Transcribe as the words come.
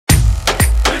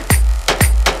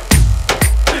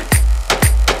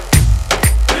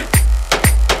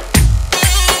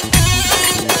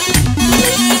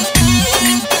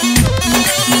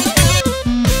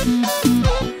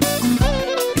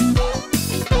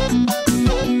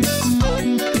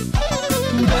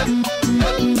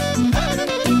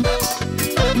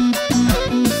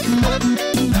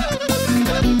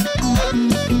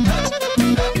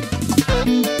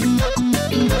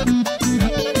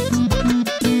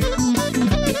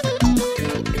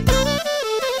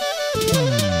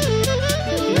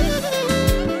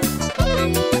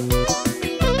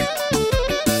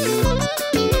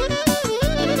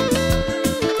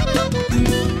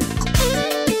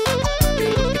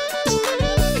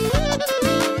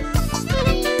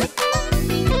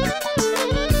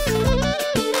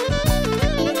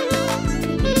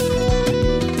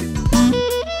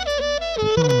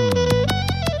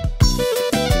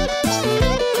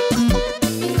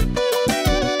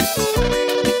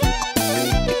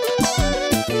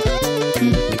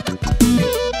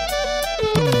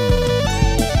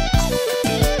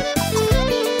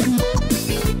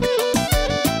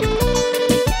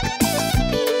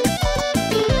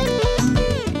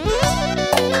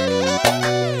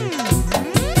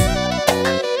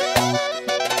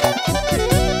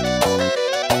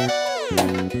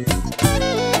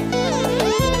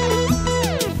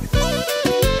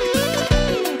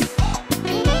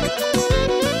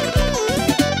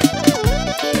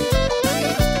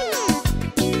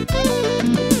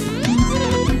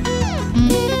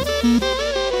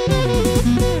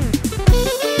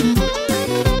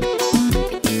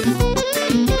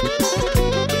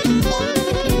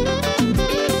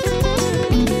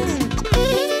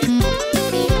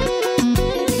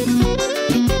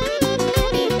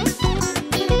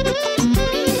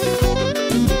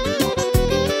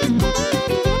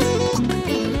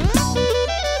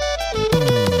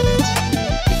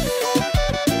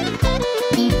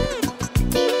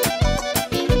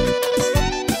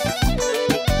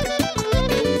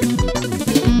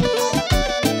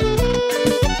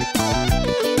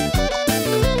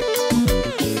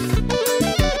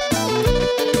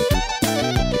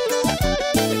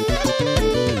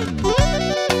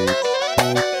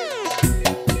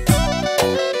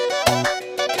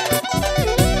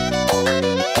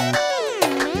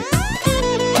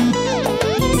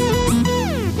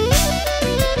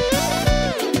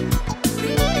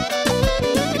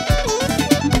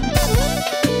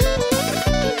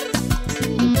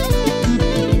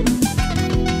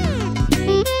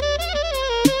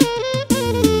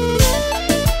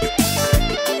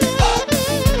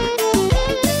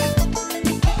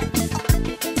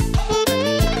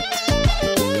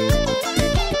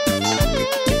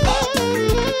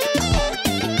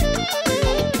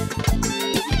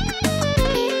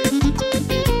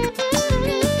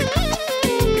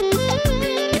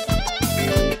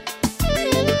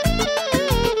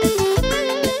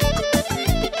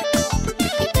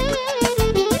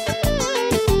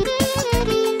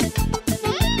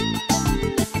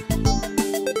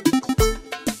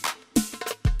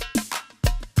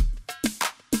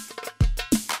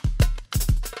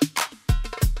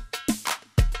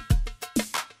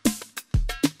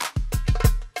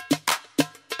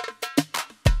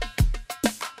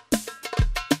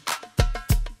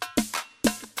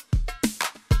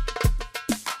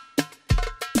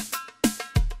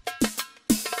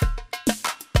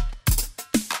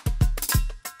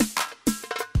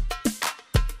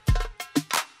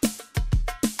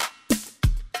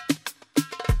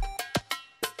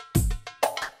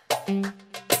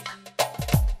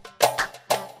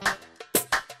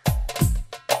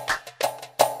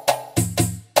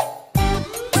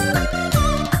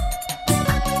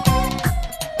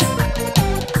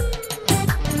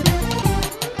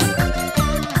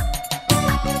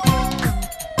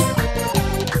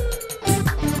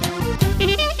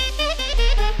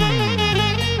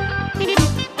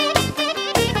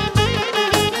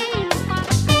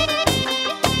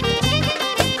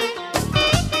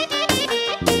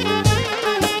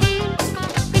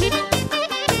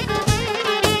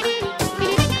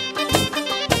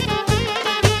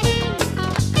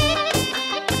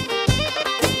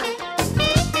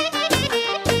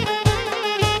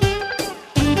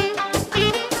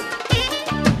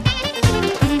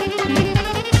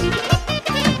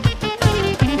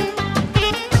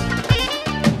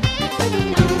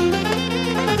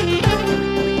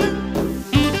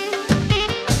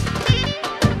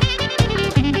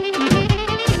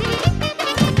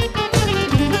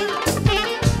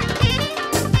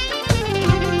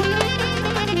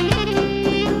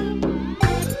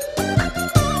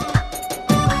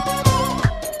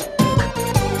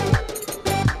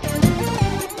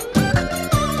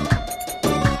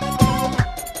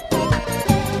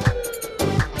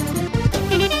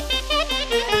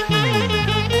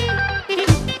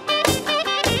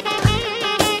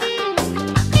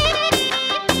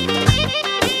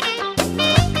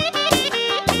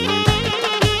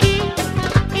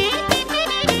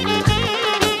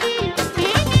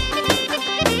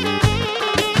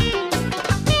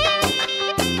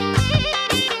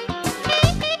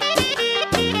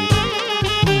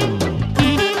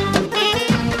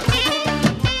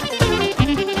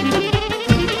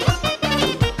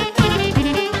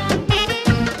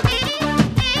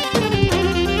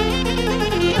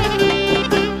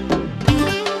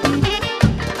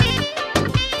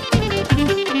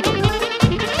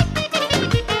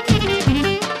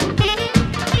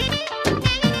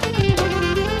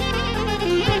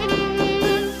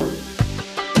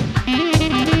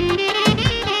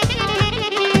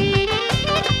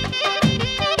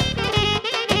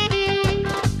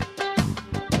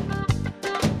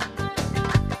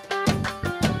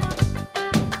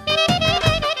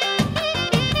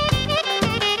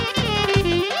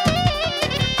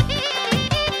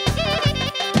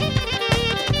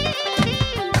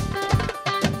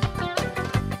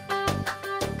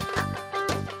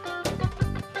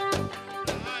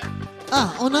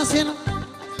Onasien,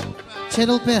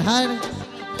 cerul pe har,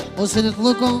 o să ne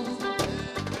tlucom,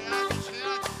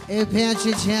 e pe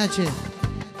ceea ce.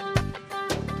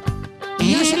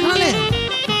 E așa, crale,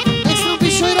 extra un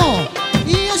pișoiro,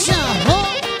 e așa, ho,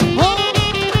 ho.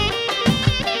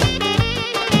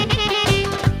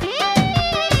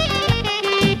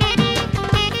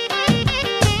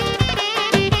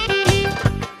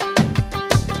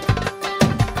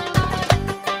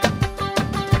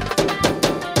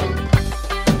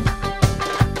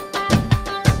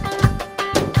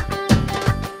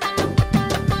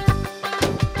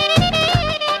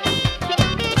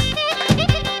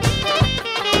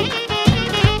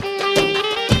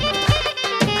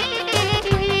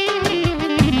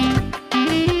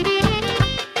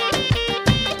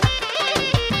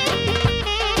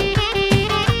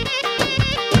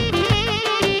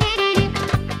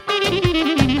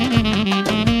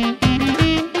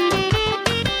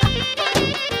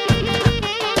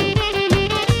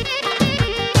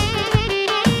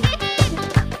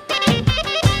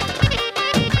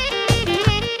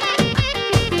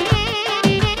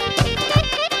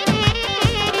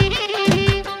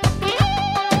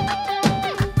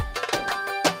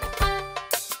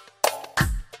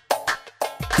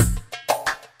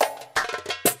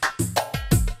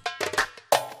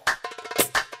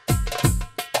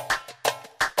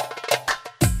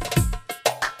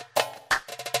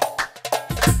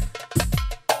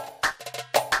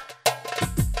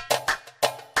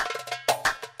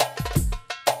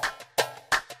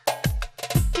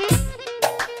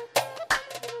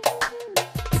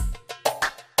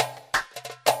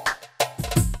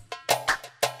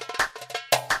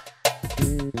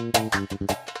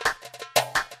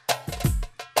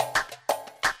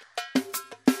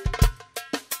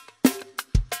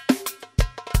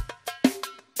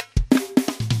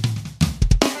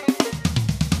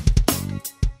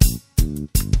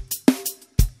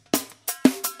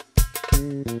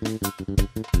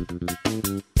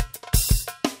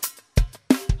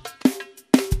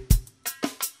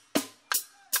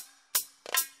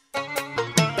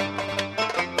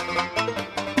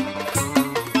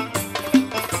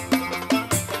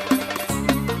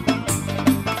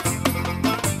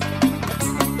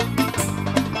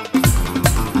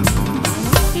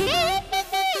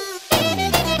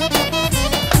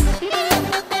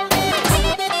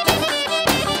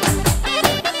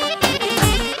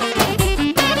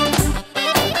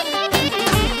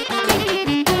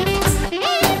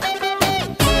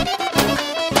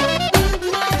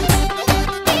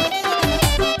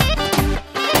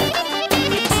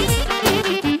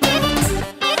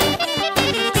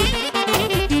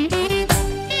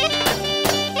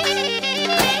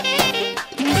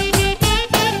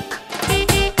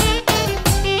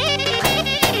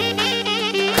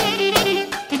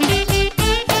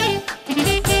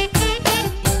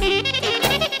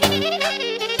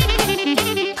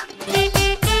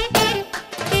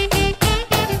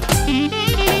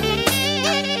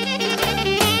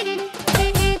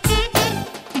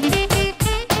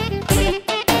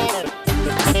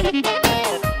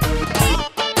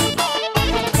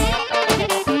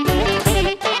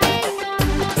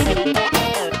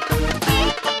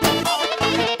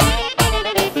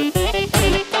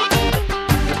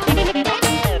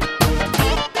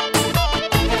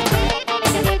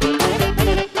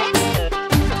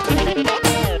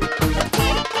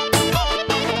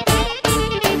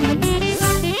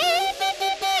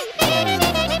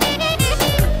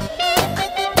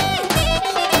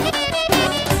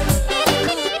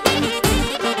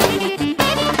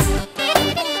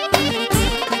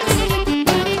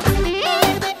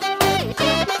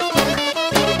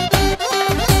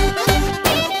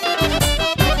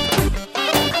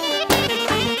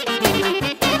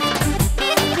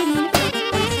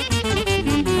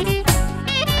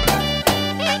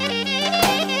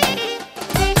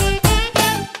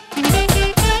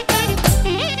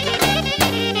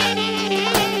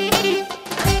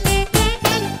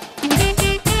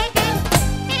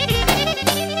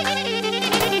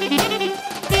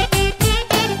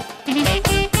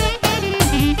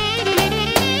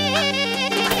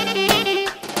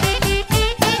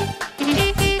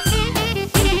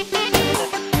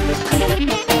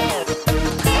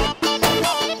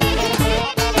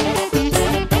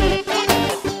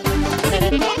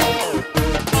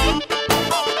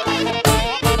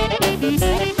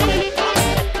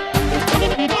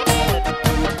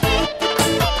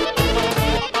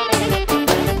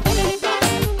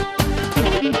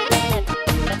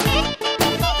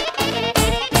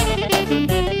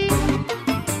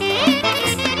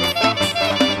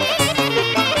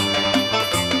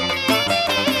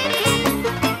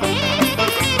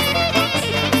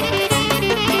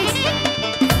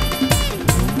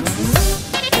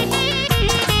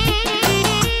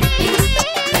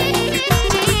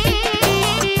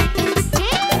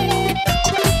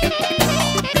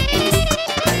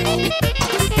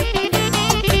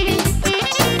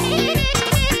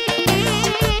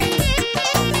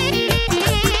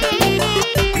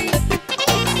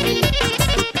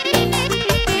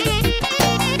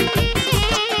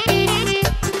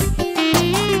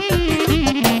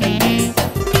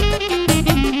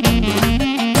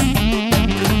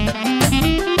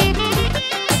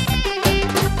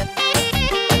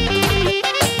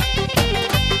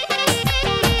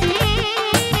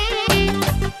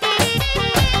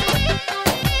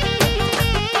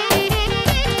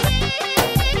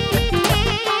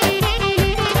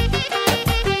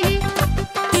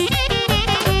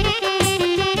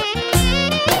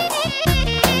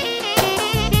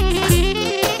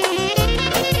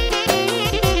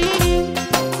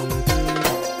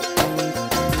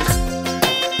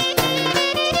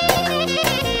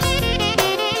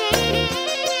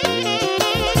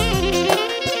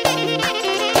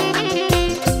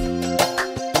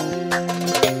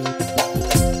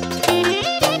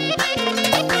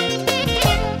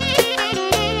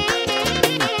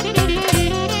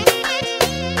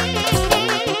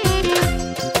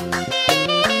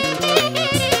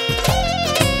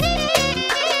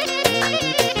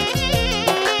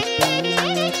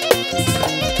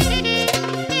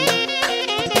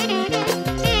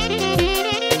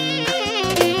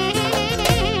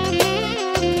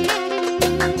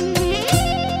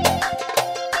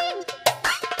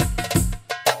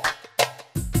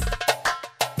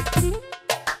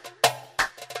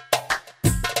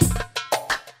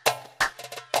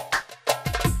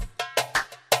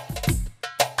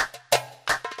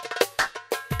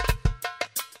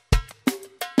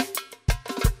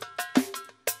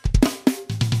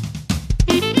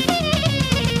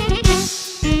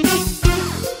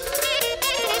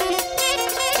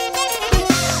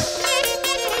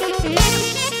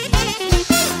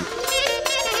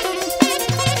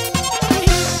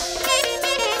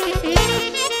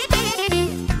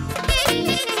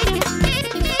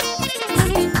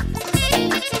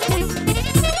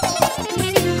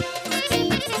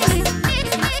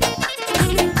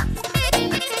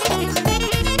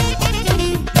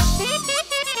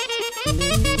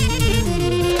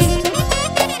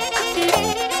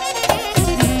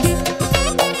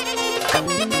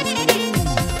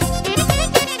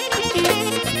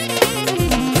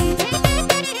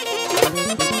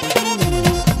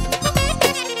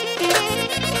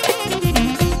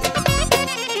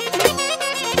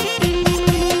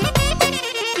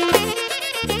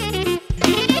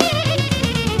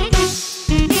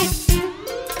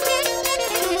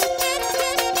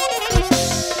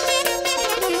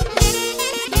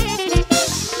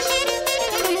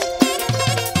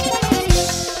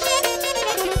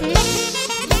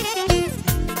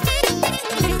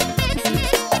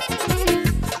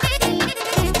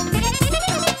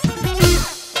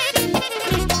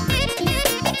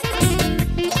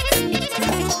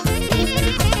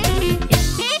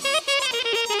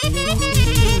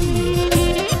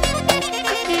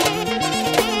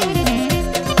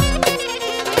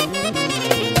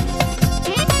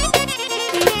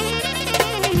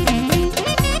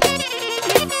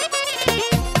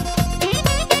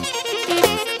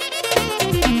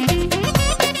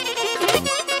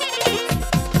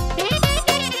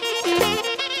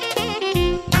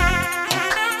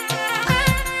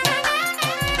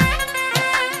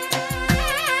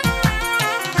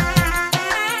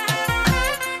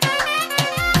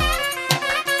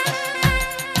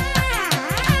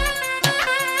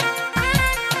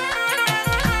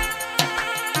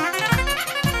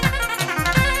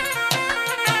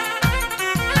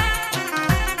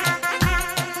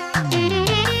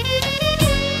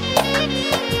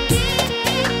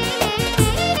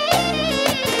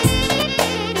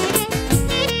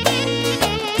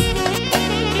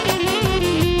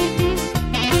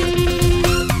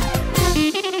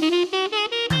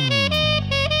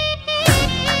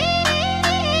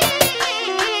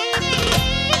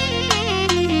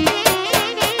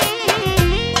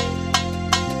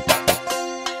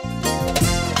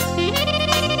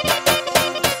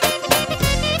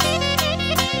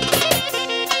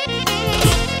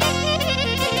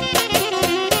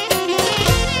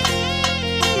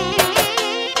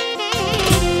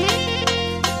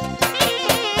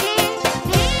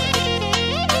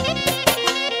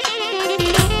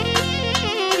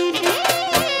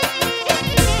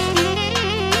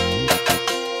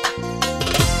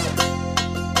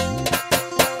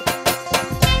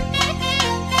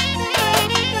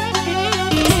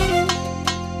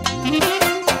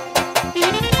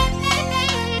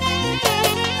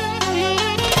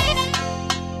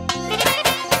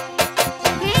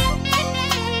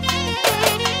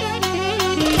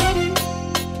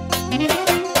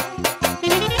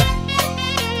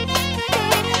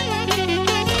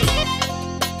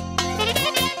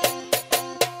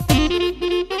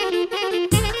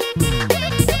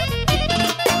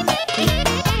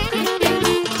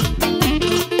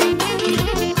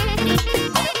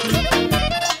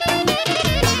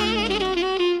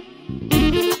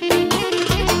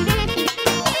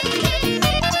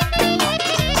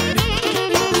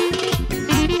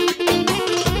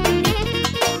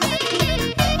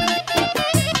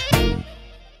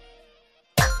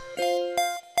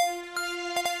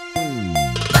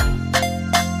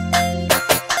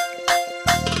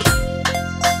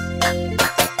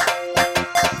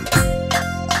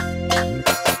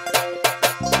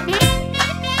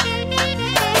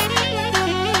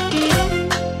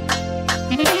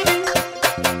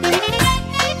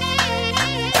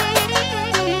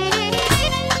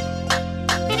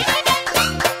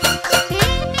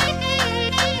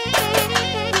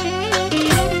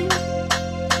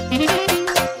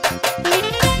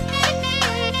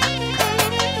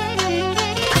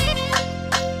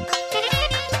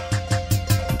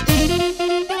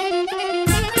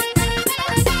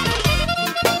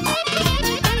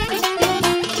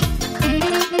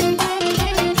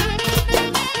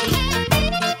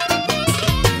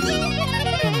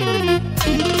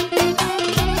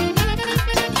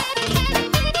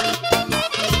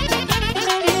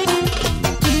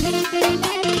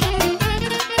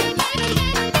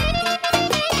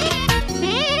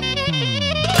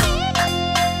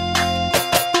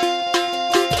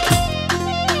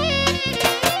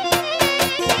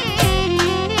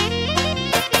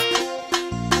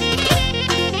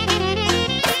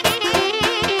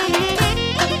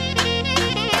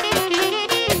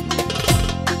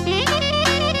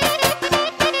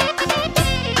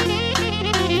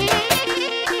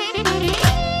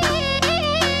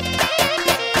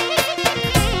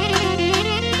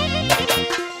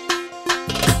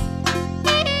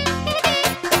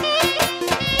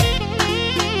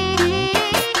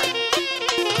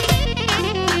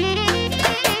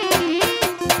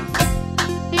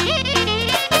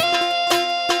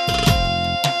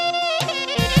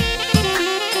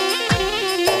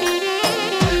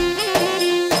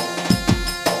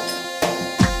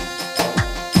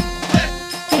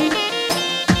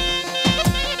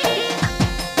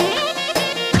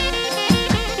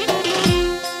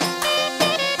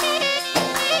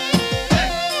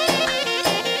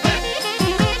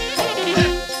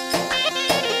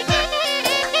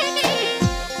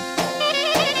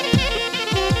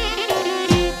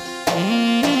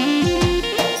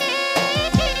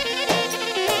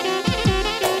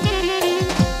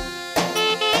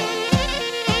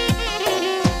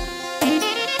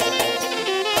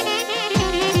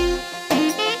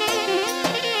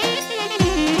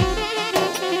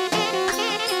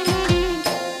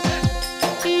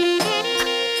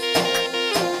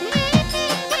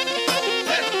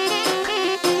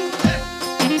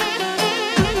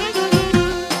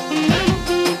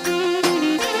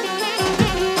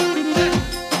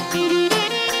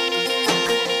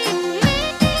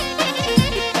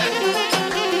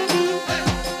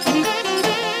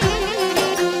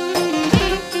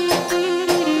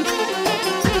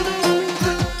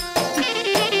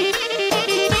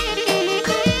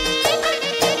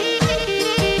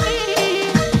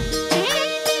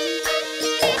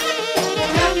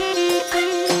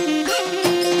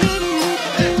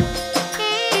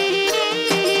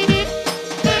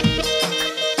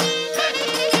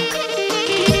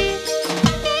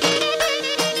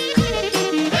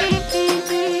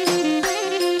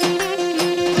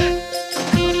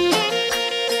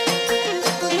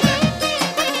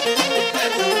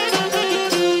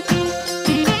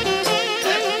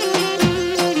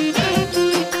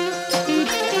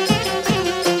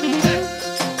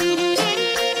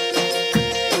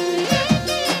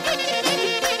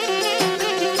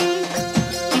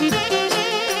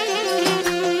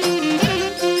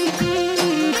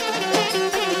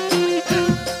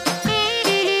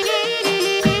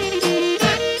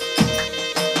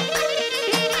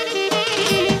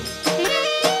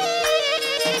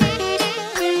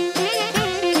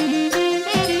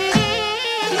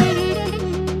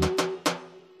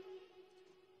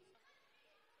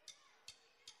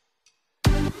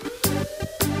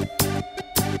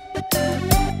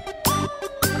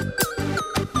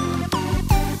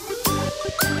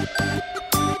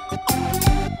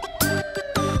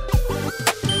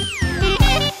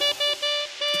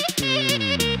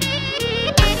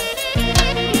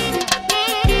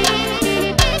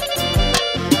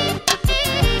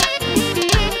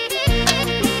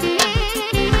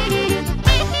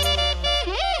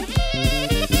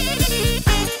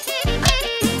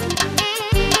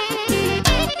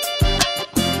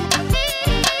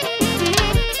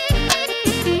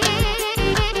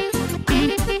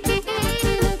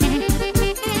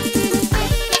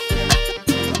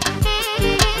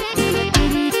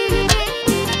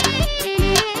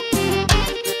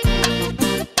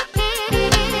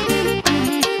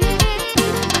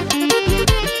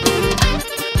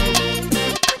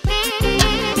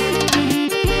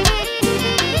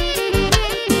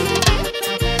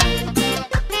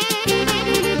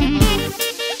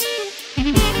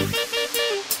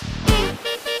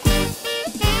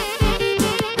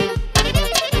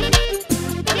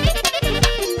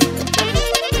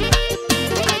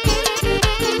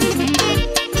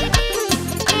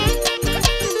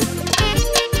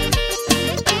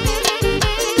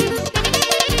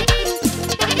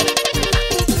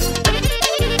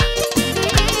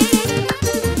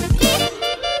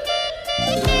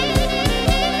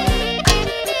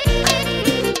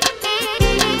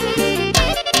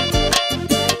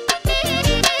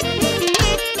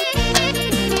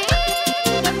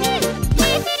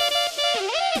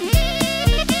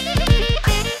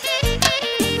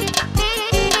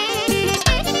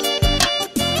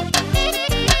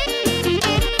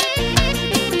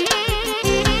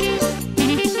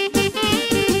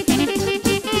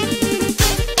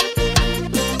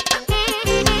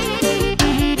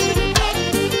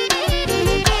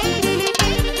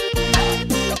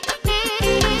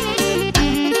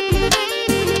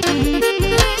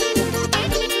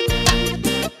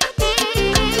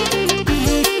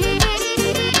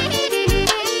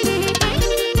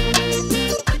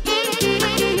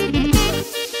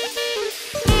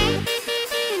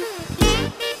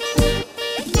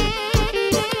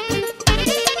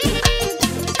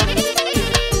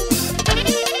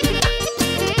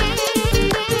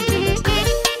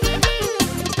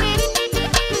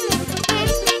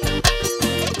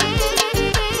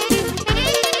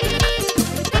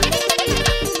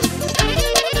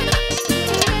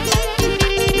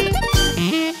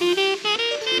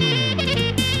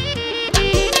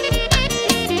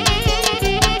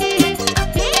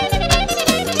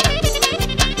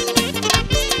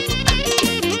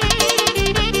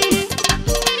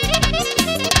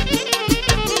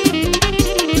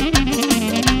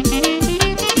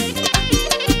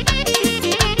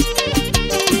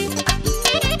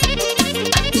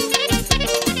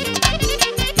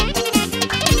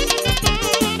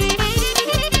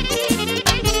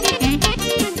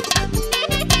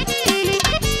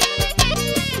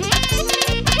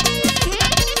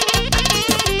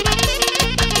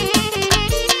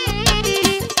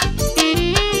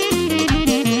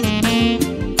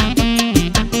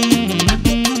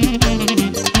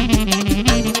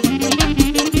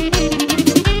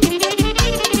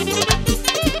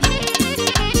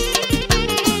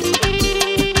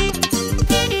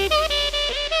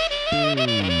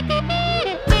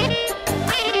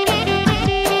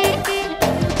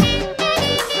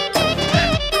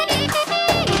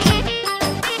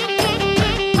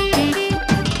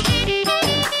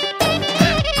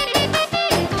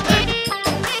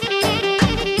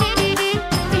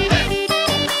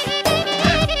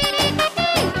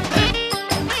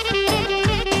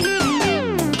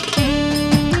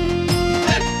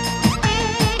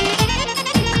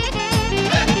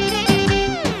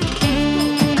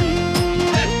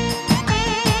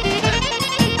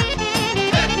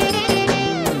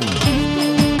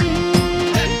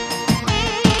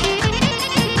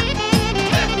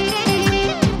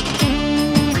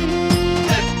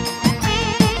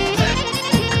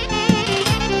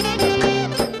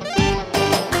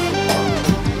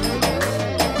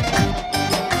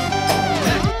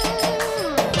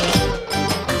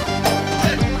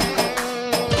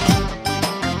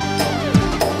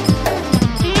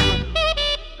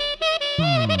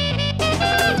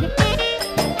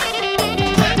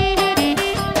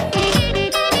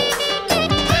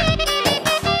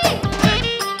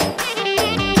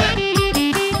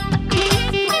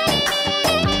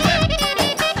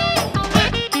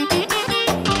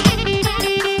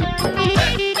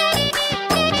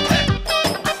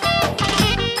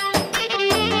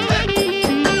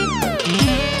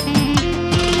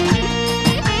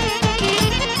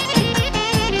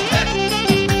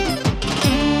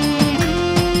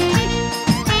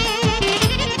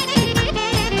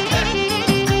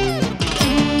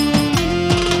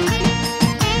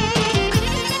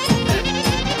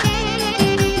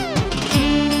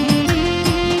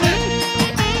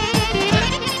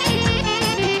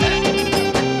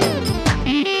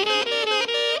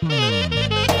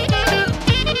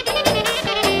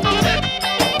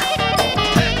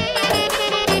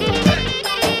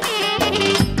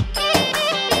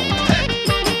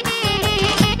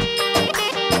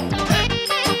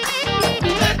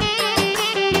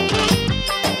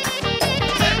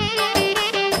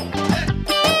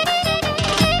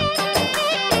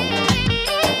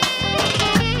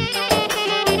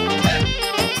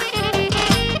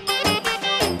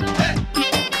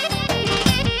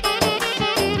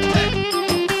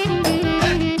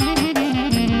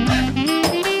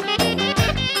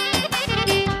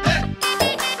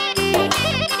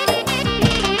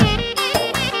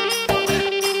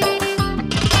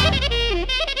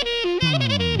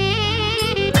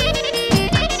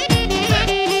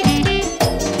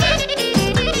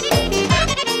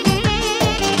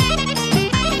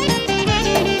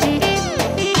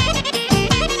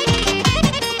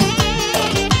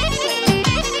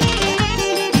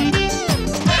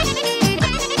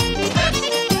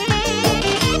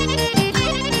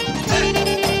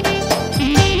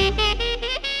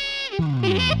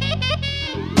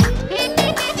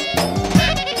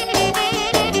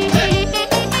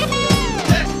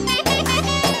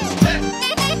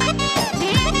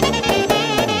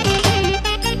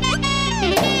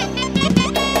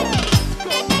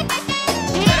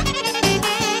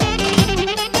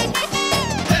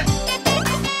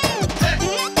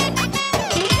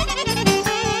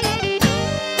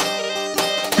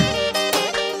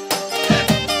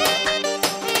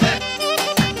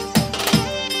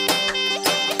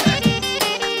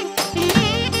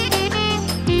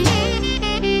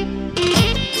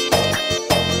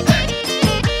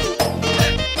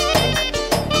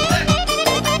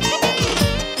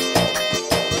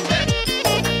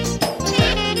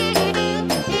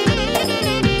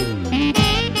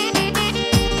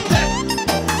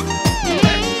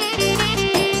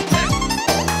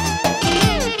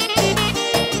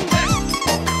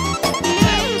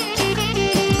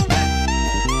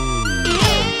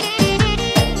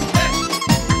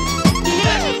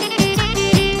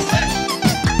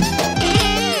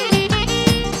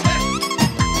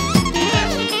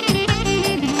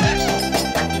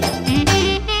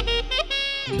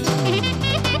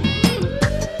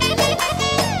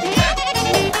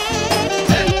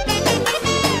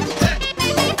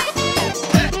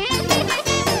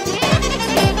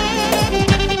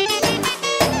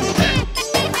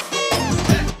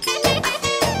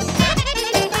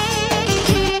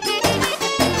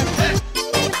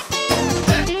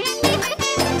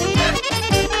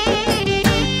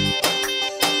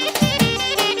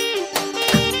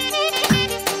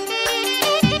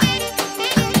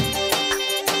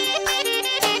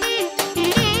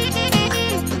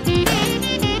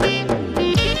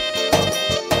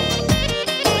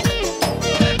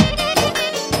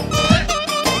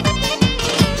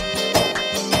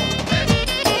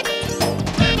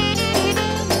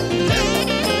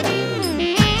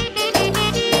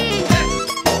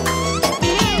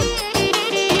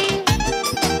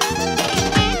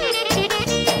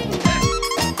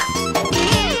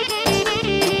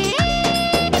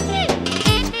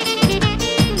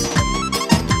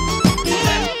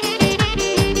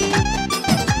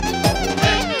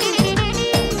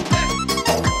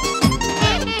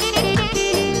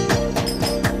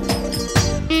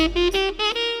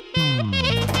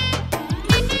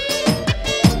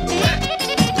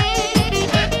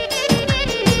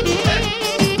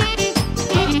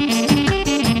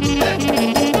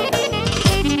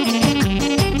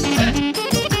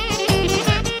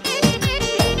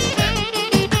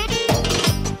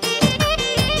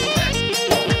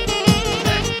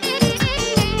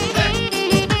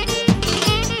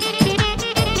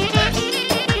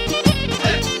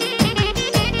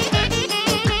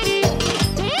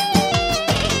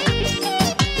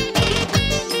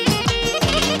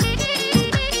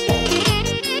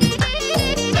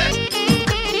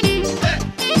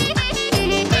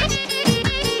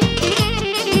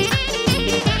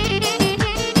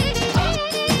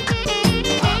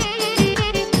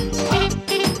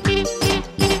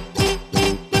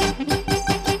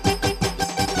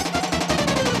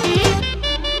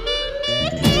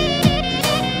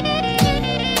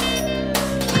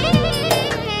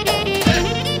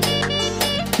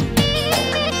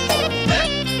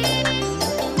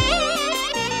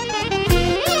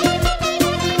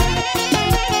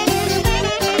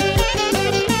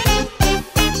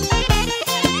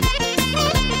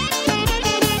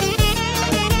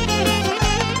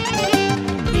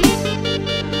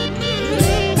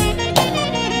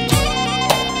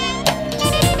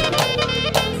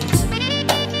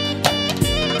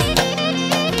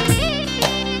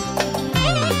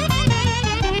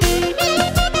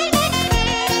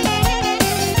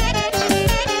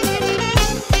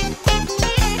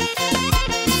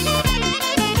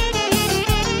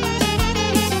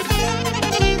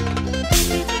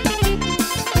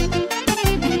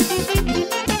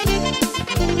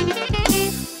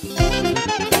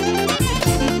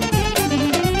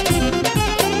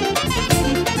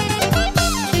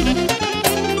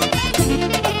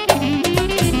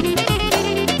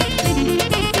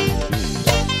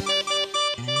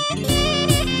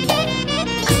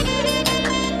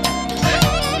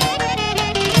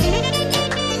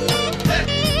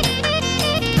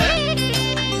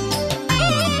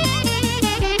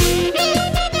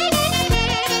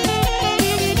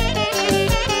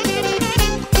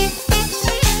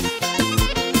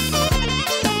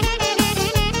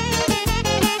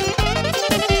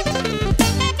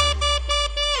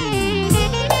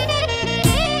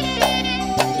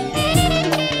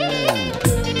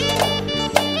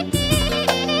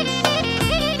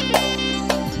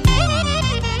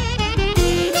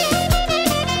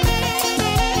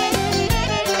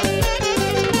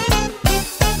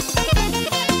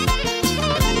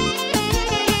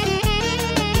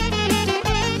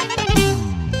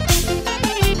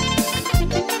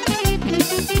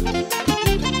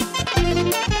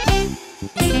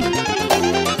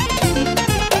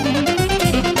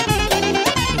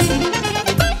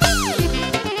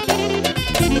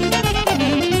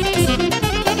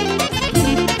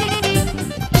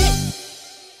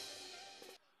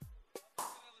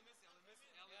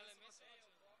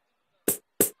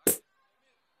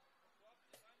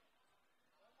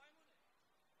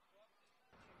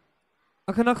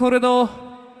 Aka na koredo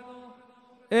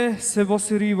se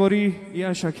bosiri vori i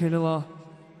așa kelela.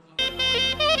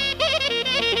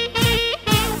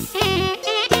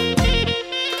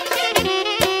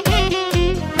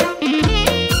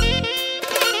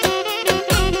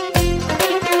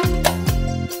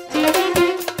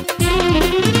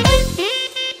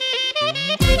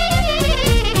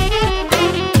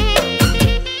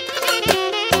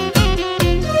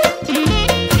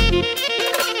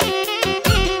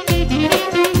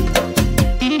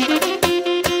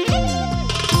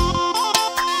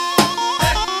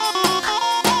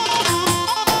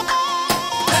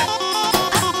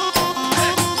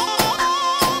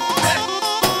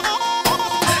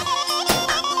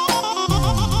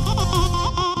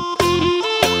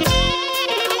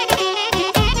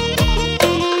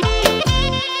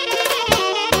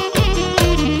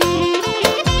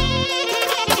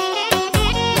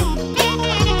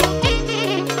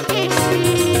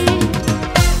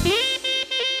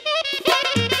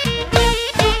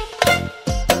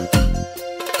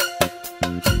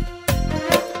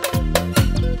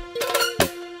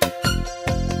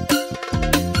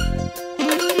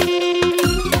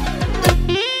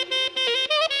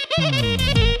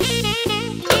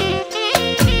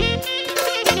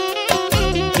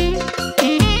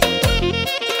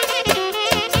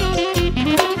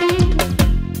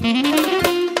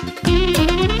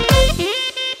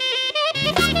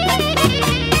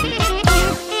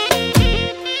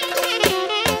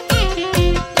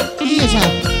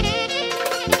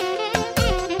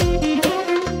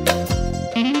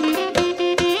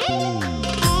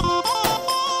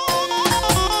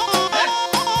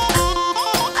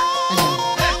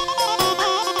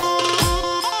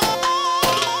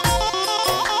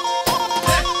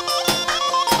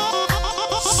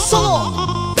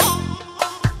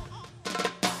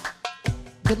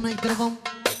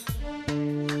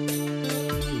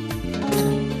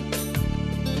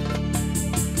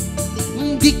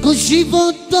 Dico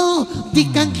životo,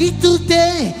 dico anche tu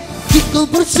te, dico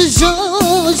borse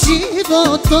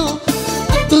životo.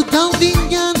 Tu dal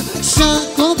vinjan,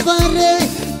 šako pare,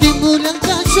 ti mulan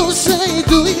kačo se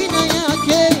duina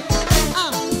jake.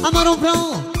 Amaro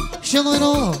bravo,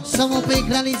 šeloro, samo pe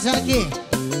igrali zake.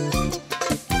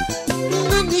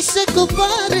 Nani se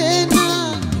kopare na,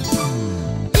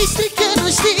 istrike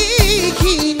na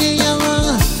štikine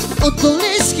java,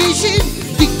 otoleski živ,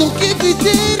 dikto ke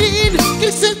biterin,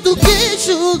 ker se tu ke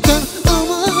žugan,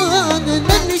 aman,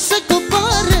 nani se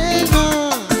kopare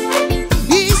na.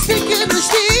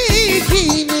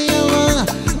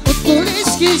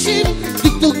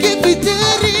 Dikto ke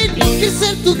biterin, ke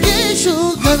sertu ke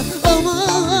sugar,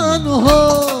 aman ho.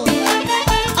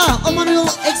 Aman yo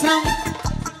extra.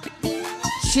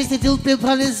 Šesti del pe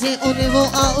praleze o nevo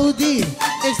audi,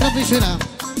 extra pišura.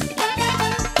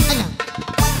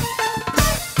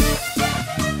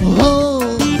 Ho,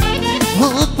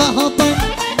 hopa hopa,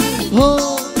 ho.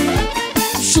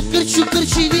 Şükür şükür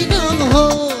çivinam ho.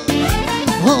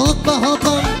 Hopa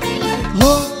hopa,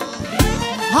 ho.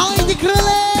 Haydi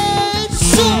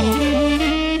kraliço.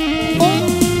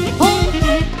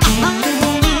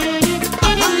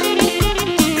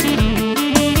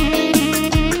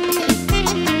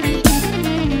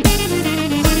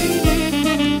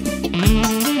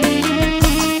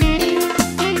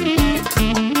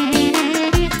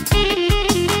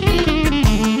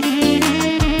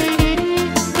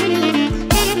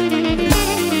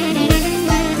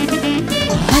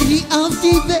 Hari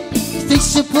avdive,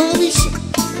 stesse poviše.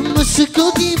 Se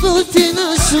codivo te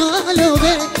na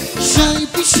šalove, šaj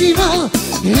pišimo,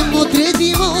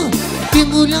 emodredimo, te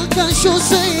muljanka šo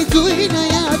se dujna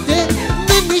jate,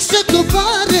 meni se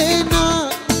kopare na,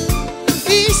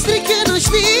 istrike na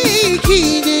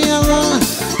štikine java,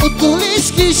 od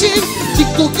koleski živ,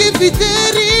 dikto ke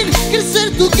biterin, ker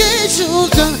sertu ke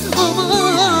žugan,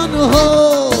 aman ho,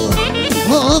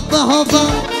 hopa hopa,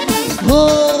 ho,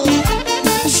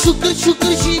 šukr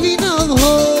šukr živinam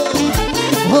ho.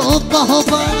 Hopa,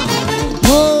 hopa,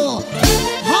 ho.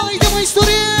 Haydi bu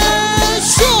istoriye,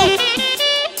 şov.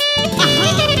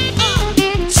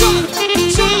 Çal,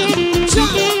 çal,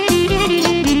 çal.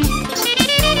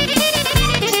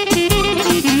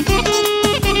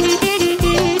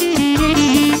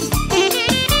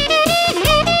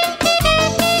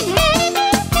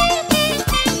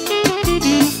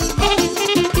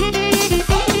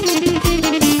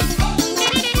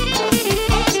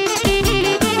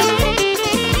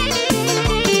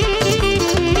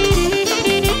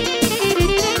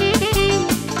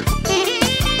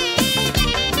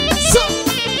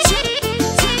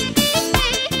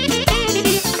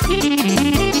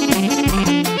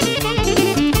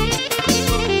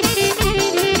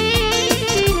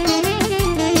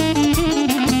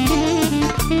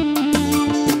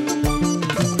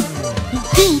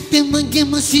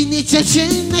 sine ce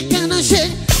na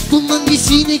canașe, tu manghi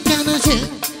sine canașe.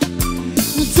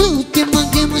 Tu te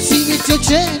manghi sine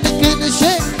ce na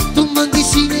canașe, tu manghi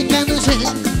sine canașe.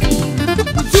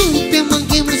 Tu te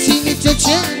manghi sine ce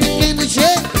na canașe,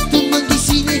 tu manghi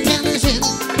sine canașe.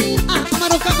 Ah,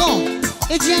 Marocago,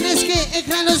 Egianesche,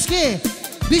 Ekranosche,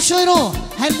 Bishoro,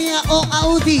 Hernia o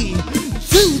Audi.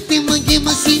 Tu te manghi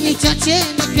sine ce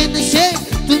na canașe,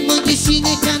 tu manghi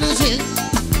sine canașe.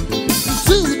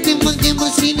 Tu te manghi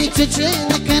sine ce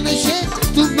na canașe,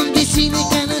 tu manghi sine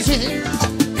canașe.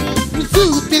 Tu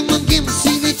te manghi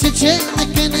sine ce na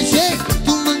canașe,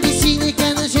 tu manghi sine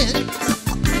canașe.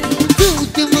 Tu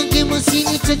te manghi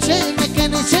sine ce na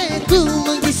canașe, tu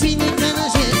manghi sine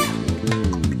canașe.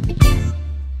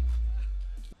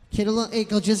 Kirilo e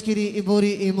Kalčeskiri i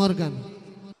Bori i Morgan.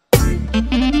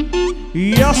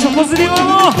 Ja se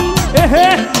pozivamo!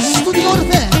 Studio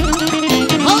Orfej!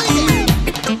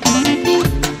 Hajde!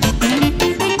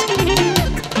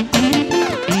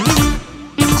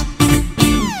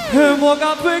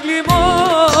 Moga peglimo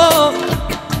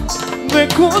me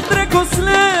kontre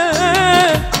kosle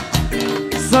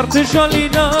Zarte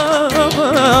žalina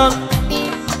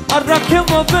Arrake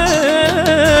mobe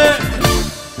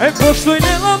E poštoj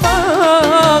ne lama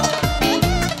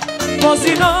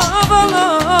Pazina vala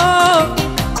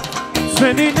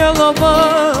Zveni ne lama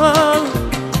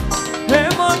E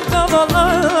manda vala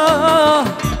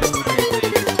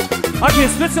Aqui,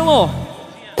 specijalno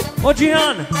O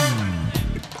Džihan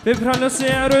Pe pralose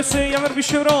arose javer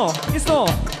biševro Isto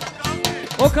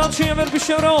O kalče javer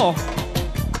biševro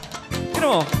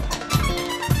Idemo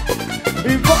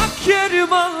I vaker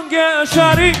mange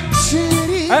šari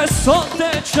E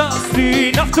sote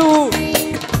časti naftu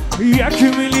Jak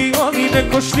milioni ne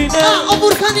koštine O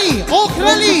Burkani, o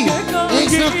Krali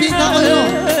Ekstra pinta euro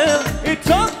I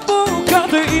tamo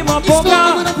kada ima Boga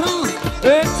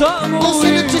E tamo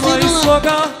ima i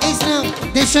sloga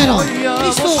Dešero,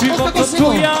 isto, kako se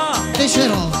to?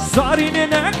 Dešero. Zarine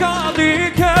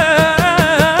nekadike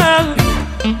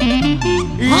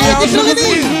Hajde,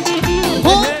 kraljevi!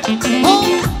 Ho, ho!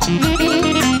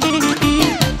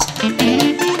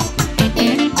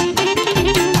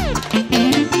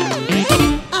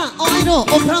 Euro,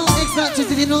 opravo ekstra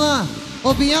 4-0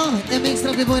 O Bijav,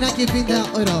 ekstra pribojnake pinta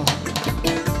euro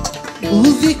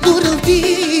Uvijek moram ti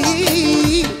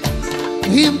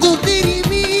Im do teri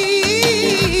mi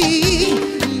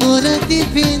Mora ti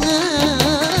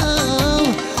penal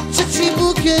Čači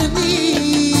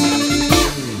bukerni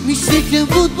Mi steknem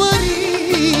budbari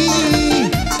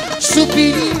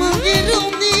Šopiri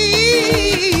mangeromni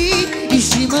I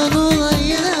šimanola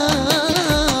ja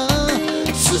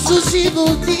Susu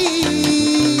životi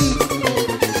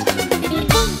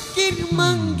Banger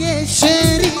mange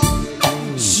šeri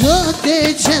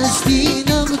Žote časti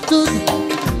nam tun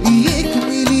Jek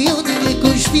milioni ne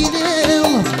koštinel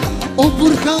O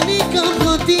burkani ka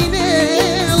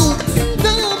platinel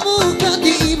Tamo kad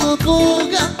ima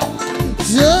Boga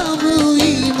Tamo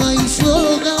ima i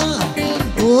sloga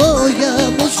O ja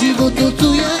po životu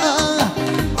tuja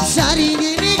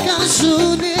Žarinje neka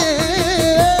žune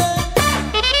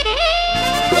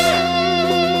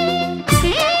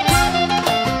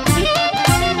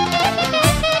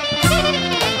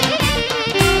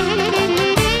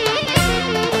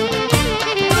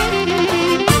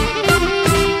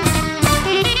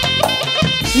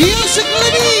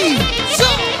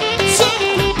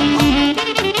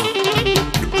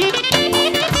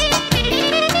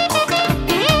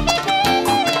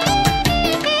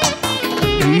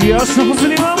Ja se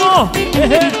pozivamo!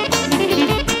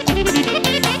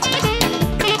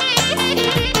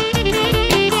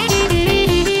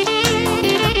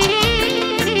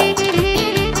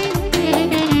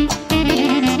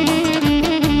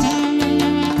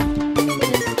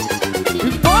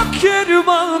 Baker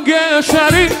mange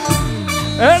šari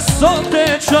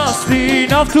Esote časti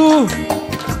naftu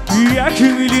Jak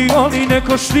milioni ne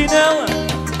koštinel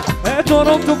Eto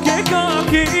rok to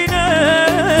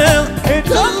kekinel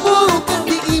Tamo kad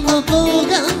ima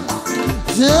Boga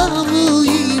Tamo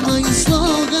ima i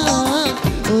sloga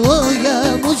O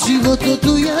ja moj život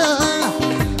otuja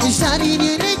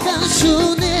Žarinje neka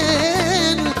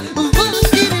šunen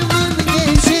Banger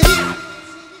mange šeri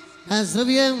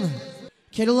Zdravím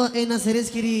Kerula e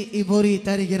Nazareskiri i Bori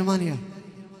Tari Germania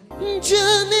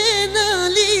Canena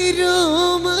liro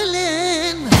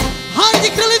malen Haydi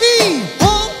kralevi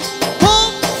Hop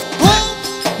hop hop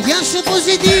Yaşa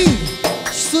Pozitiv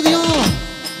Studio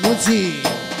Muzi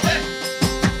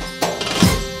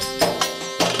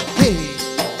Hey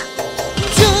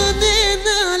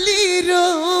Canena liro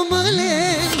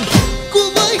malen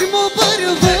Kubaymo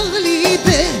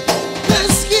parvalite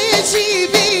Kaske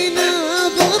žive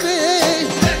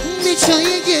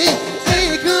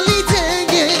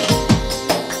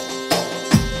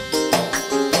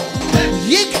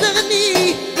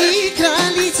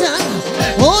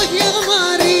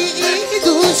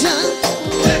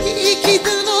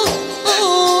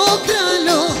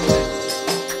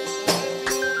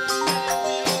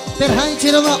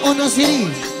Ela ona siri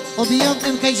O Bijav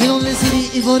em kaj gjiron le siri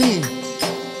I vori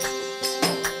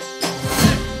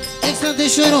Extra de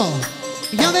shojro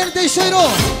Javer de shojro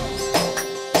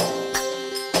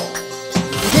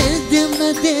Dedim na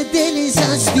dedeli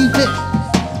zastipe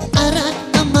Arak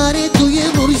amare tu je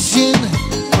muršen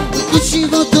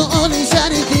Kućivoto ole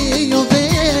žarde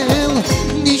jovel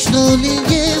Ništo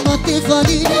linge ma te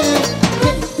faline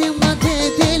Dedim na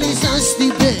dedeli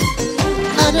zastipe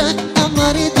Arak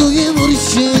amare tu je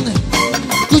muršen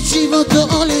Kućivoto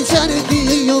ole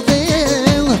žarde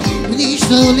jovel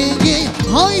Ništo linge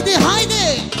Hajde,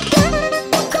 hajde!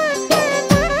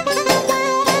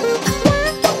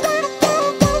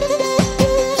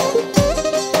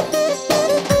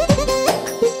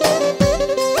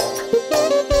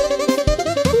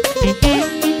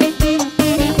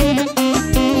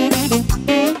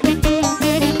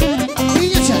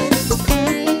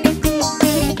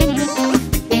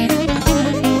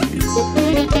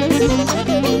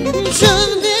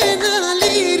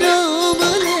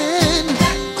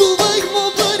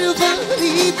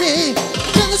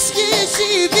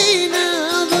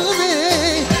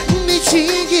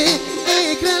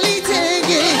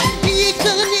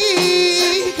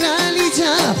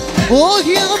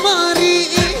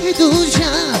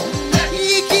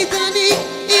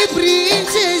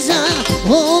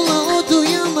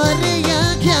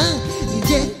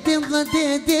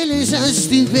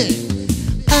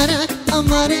 Arak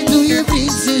amare tu je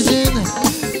princezan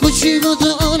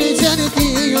Kućivoto ole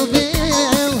žarde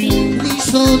jovel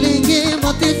Ništo linge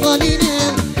ma te faline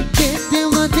Dedim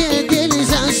na dedeli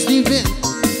zaštive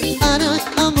Arak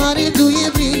amare tu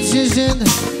je princezan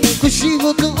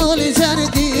Kućivoto ole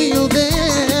žarde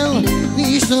jovel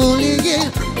Ništo linge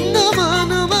Nama,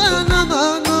 nama,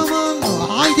 nama, nama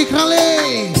Hajde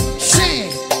krale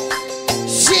Še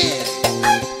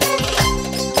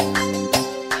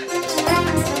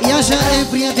Jaša e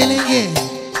prijateljenke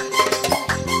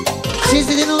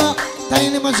 6 dinova Tali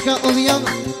Nemačka ovijam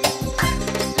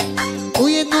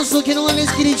Ujedno su kenovali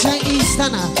skirića i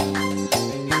stana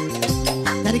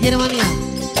Dari Germanija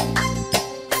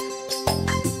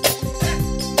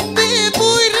Ne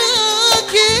boj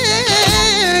rake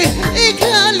E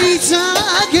kraljica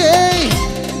gej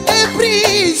E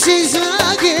princesa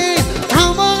gej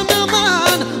Aman,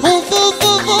 aman Of, of,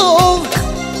 of, of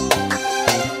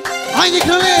Hajde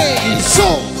krale So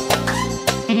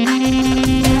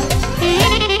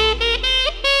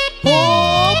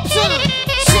Hop Sa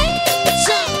Sa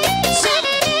Sa Sa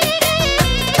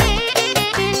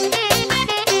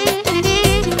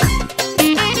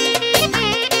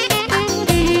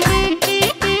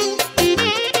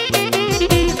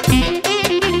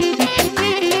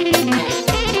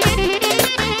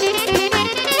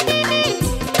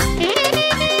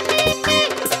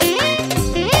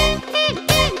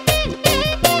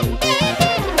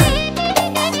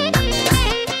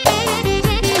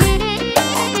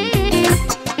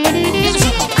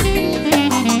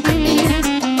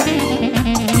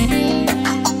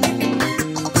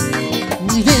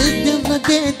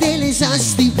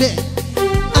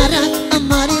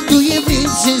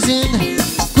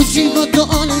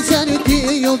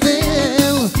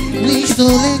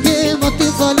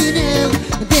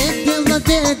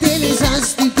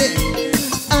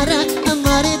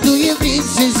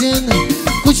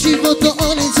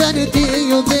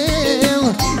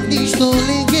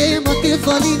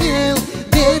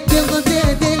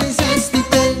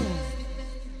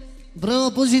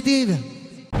Bravo, Pozitiv!